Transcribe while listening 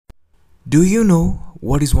Do you know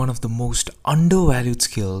what is one of the most undervalued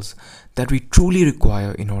skills that we truly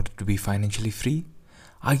require in order to be financially free?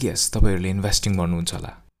 I guess तपाईहरुले investing भन्नुहुन्छ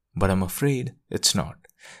होला. But I'm afraid it's not.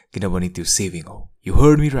 किनभने त्यो saving हो. You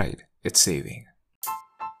heard me right. It's saving.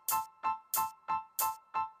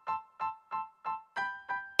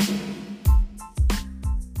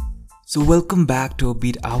 So welcome back to A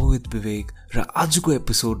Beat Hour with Vivek. र आजको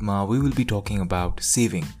एपिसोडमा we will be talking about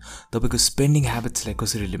saving. तपाईको spending habits लाई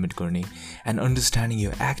कसरी limit गर्ने and understanding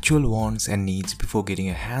your actual wants and needs before getting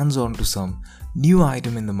your hands on to some new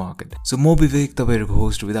item in the market. So म Vivek तपाईहरुको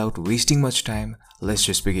host. Without wasting much time, let's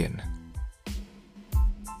just begin.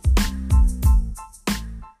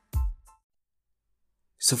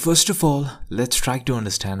 So first of all, let's try to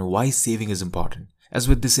understand why saving is important. As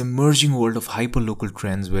with this emerging world of hyperlocal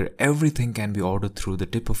trends where everything can be ordered through the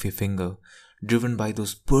tip of your finger, driven by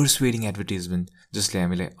those persuading advertisements, जसले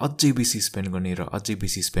हामीलाई अझै बेसी spend गर्ने र अझै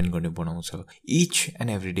बेसी spend गर्ने बनाउँछ, each and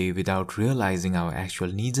every day without realizing our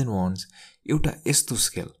actual needs and wants, एउटा यस्तो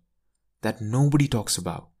skill that nobody talks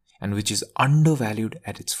about and which is undervalued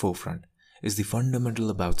at its forefront is the fundamental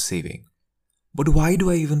about saving. But why do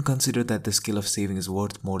I even consider that the skill of saving is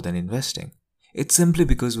worth more than investing? It's simply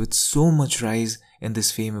because with so much rise in this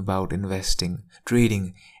fame about investing,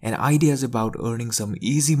 trading, and ideas about earning some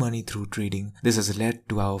easy money through trading, this has led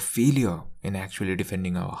to our failure in actually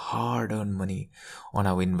defending our hard-earned money on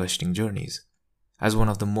our investing journeys. As one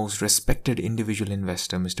of the most respected individual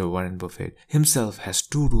investor, Mr. Warren Buffett himself has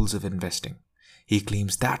two rules of investing. He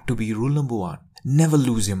claims that to be rule number 1, never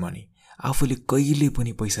lose your money. आफूले कहिले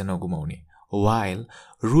पनि पैसा नगुमाउने. While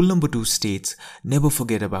rule number 2 states, never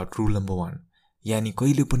forget about rule number 1. यानी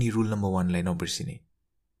कहिले पनि rule number 1 लाई नबिर्सिने.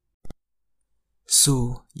 So,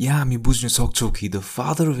 यहाँ हामी बुझ्न सक्छौं कि the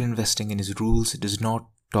father of investing in his rules does not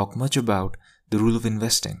talk much about the rule of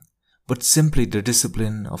investing, but simply the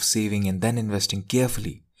discipline of saving and then investing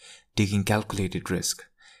carefully, taking calculated risk.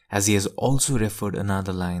 As he has also referred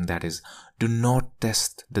another line, that is, do not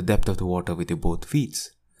test the depth of the water with your both feet.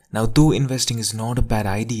 Now, though investing is not a bad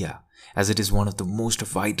idea, as it is one of the most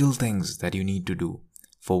vital things that you need to do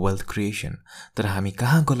for wealth creation, तर हामी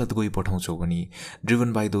कहाँ गलत गई पठाउँछौं भने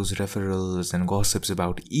driven by those referrals and gossips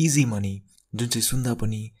about easy money, जुन चाहिँ सुन्दा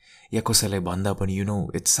पनि या कसैलाई भन्दा पनि, you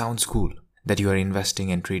know, it sounds cool that you are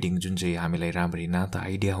investing and trading, जुन चाहिँ हामीलाई राम्ररी न त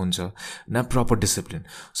idea हुन्छ न proper discipline.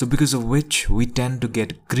 So because of which we tend to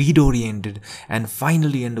get greed oriented and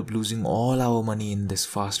finally end up losing all our money in this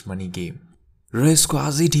fast money game. र यसको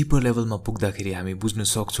अझै deeper levelमा पुग्दाखेरि हामी बुझ्न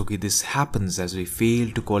सक्छौं कि this happens as we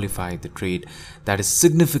fail to qualify the trait that is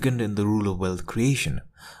significant in the rule of wealth creation,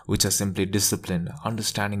 which are simply discipline,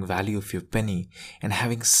 understanding value of your penny, and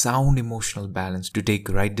having sound emotional balance to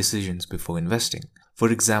take right decisions before investing. For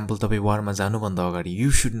example, तपाईं वारमा जानुभन्दा अगाडि you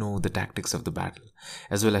should know the tactics of the battle,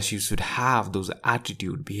 as well as you should have those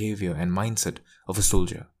attitude, behavior, and mindset of a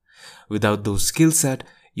soldier. Without those skill set,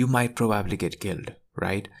 you might probably get killed.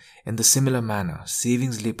 Right? In the similar manner,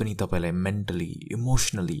 savings ले पनि तपाईलाई mentally,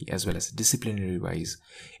 emotionally, as well as disciplinary wise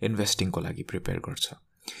investing को लागि prepare गर्छ.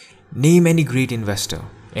 Name any great investor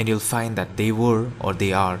and you'll find that they were or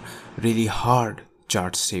they are really hard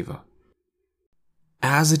chart saver.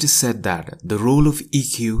 As it is said that the role of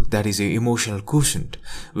EQ, that is your emotional quotient,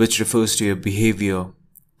 which refers to your behavior,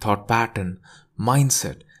 thought pattern,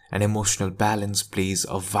 mindset, and emotional balance, plays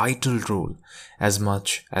a vital role as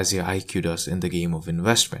much as your IQ does in the game of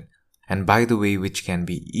investment. And by the way, which can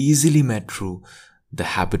be easily met through the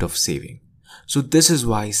habit of saving. So this is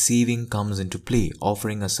why saving comes into play,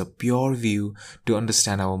 offering us a pure view to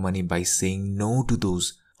understand our money by saying no to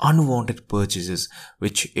those unwanted purchases,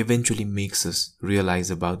 which eventually makes us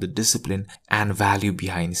realize about the discipline and value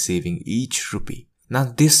behind saving each rupee. Now,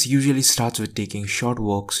 this usually starts with taking short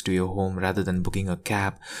walks to your home rather than booking a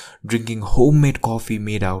cab, drinking homemade coffee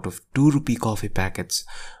made out of 2 rupee coffee packets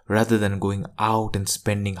rather than going out and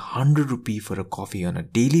spending 100 rupee for a coffee on a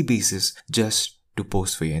daily basis just to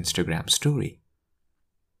post for your Instagram story.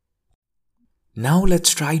 Now,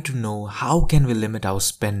 let's try to know how can we limit our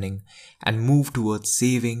spending and move towards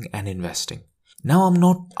saving and investing. Now, I'm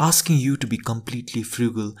not asking you to be completely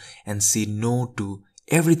frugal and say no to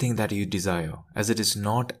everything that you desire, as it is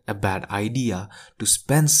not a bad idea to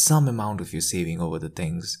spend some amount of your saving over the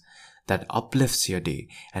things that uplifts your day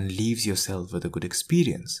and leaves yourself with a good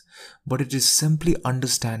experience. But it is simply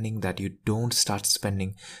understanding that you don't start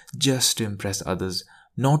spending just to impress others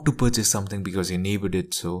not to purchase something because your neighbor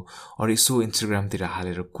did so, or Yesso Instagram तिर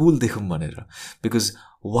हालेर cool देखौँ भनेर. Because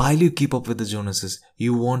while you keep up with the Jonases,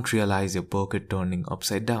 you won't realize your pocket turning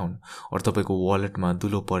upside down, or तपाईको walletमा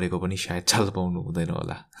दुलो परेको पनि सायद चाल पाउनु हुँदैन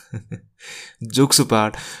होला. Jokes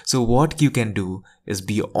apart, so what you can do is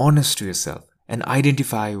be honest to yourself and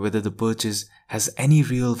identify whether the purchase has any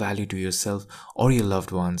real value to yourself or your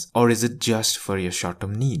loved ones, or is it just for your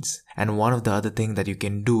short-term needs. And one of the other things that you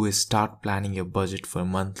can do is start planning your budget for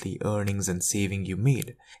monthly earnings and saving you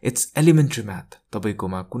made. It's elementary math.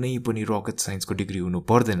 तपाईकोमा कुनै पनि rocket science को degree हुनु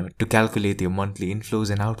पर्दैन to calculate your monthly inflows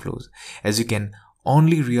and outflows, as you can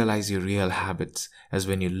only realize your real habits as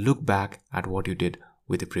when you look back at what you did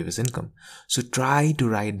with your previous income. So try to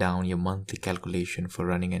write down your monthly calculation for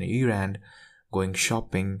running an errand, going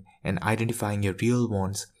shopping, and identifying your real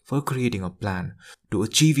wants for creating a plan to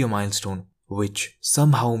achieve your milestone, which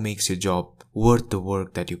somehow makes your job worth the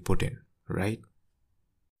work that you put in, right?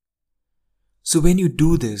 So when you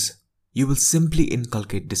do this, you will simply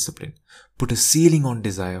inculcate discipline, put a ceiling on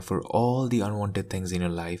desire for all the unwanted things in your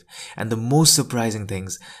life, and the most surprising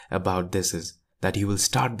things about this is that you will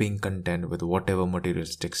start being content with whatever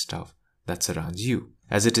materialistic stuff that surrounds you.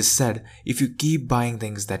 As it is said, if you keep buying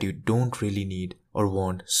things that you don't really need or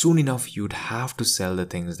want, soon enough you'd have to sell the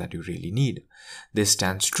things that you really need. This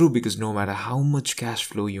stands true because no matter how much cash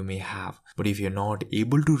flow you may have, but if you're not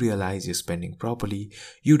able to realize you're spending properly,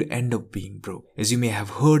 you'd end up being broke. As you may have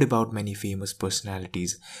heard about many famous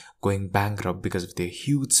personalities going bankrupt because of their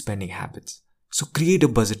huge spending habits. So create a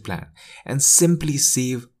budget plan and simply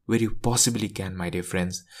save where you possibly can, my dear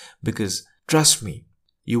friends, because trust me,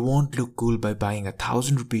 you won't look cool by buying a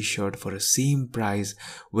 1,000 rupee shirt for the same price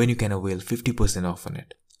when you can avail 50% off on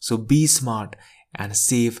it. So be smart and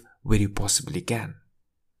save where you possibly can.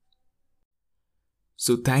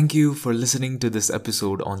 So thank you for listening to this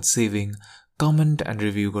episode on saving. Comment and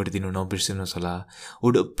review गरिदिनु नबिर्सिनुहोस् होला.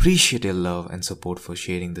 Would appreciate your love and support for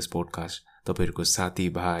sharing this podcast. तपाईहरुको साथी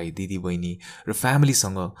भाइ दिदी बहिनी र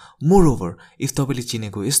फ्यामिलीसँग. Moreover if तपाईले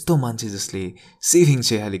चिनेको यस्तो मान्छे जसले सेभिङ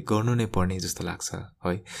चाहिँ अलिक गर्नु नै पर्ने जस्तो लाग्छ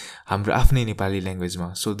है हाम्रो आफ्नै Nepali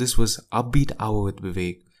ल्याङ्ग्वेजमा. So this was Upbeat Hour with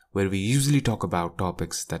Vivek, where we usually talk about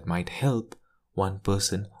topics that might help one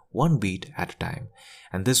person, one beat at a time.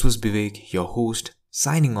 And this was Vivek, your host,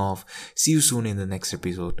 signing off. See you soon in the next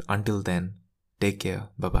episode. Until then, take care.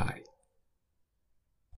 Bye-bye.